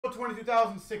Buffalo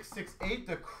 22,668,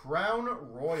 the Crown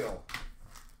Royal.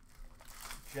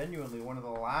 Genuinely one of the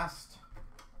last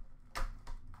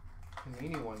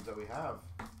Panini ones that we have.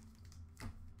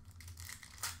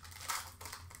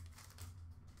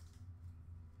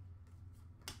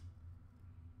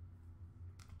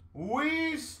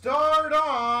 We start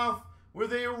off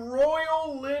with a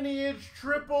Royal Lineage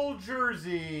triple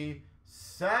jersey,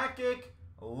 Sakic,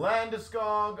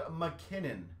 Landeskog,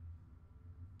 McKinnon.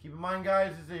 Keep in mind,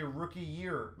 guys, this is a rookie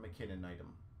year McKinnon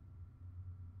item.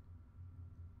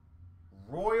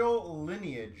 Royal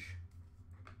Lineage,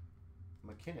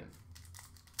 McKinnon.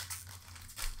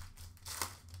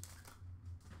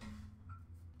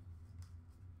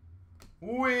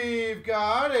 We've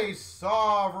got a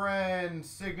Sovereign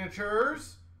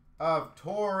Signatures of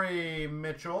Torrey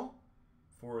Mitchell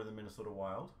for the Minnesota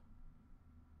Wild.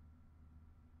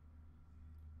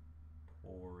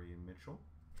 Torrey Mitchell.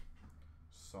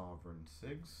 Sovereign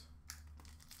Sigs.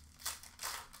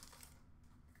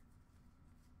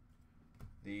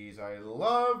 These I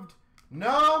loved.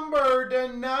 Number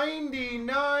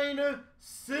 /99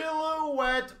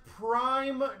 Silhouette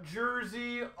Prime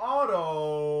Jersey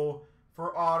Auto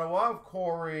for Ottawa of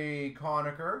Corey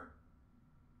Conacher.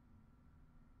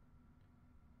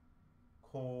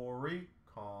 Corey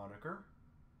Conacher.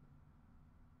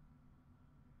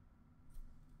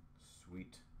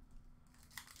 Sweet.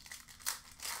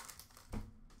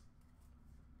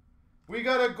 We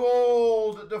got a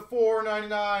gold to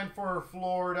 $4.99 for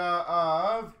Florida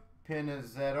of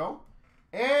Pinizzetto.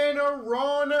 And a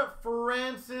Ron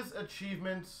Francis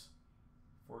Achievements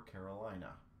for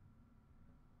Carolina.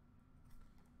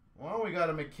 Well, we got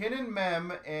a McKinnon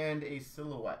Mem and a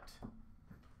Silhouette.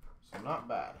 So not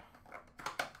bad.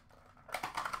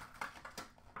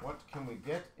 What can we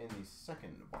get in the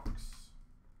second box?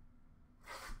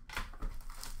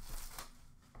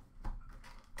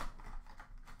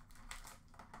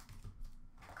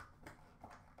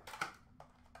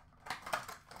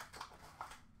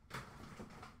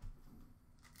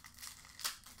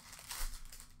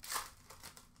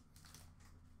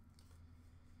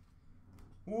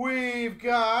 We've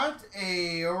got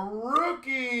a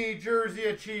rookie jersey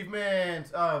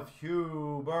achievement of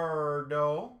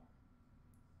Huberdeau.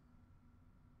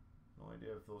 No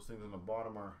idea if those things on the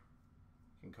bottom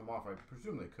can come off. I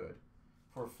presume they could.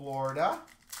 For Florida.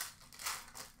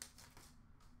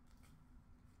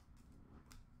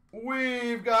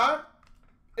 We've got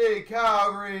a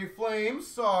Calgary Flames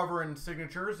Sovereign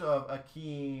Signatures of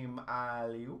Akeem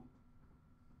Aliu.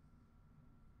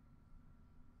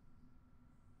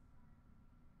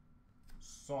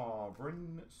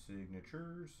 Sovereign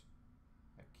Signatures,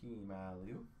 Akeem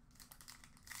Aliu.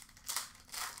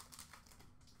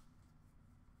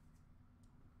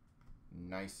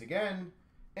 Nice again.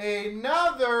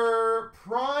 Another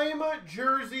Prime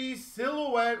Jersey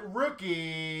Silhouette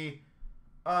Rookie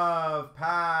of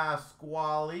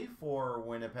Pasquale for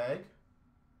Winnipeg.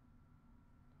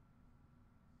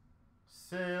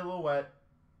 Silhouette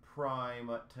Prime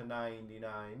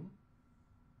 /99.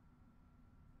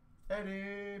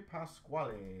 Eddie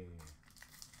Pasquale.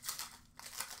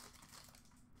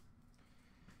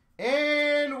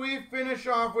 And we finish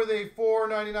off with a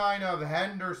 $4.99 of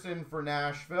Henderson for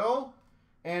Nashville.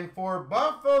 And for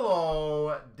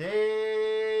Buffalo,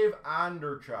 Dave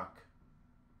Anderchuk.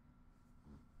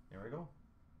 There we go.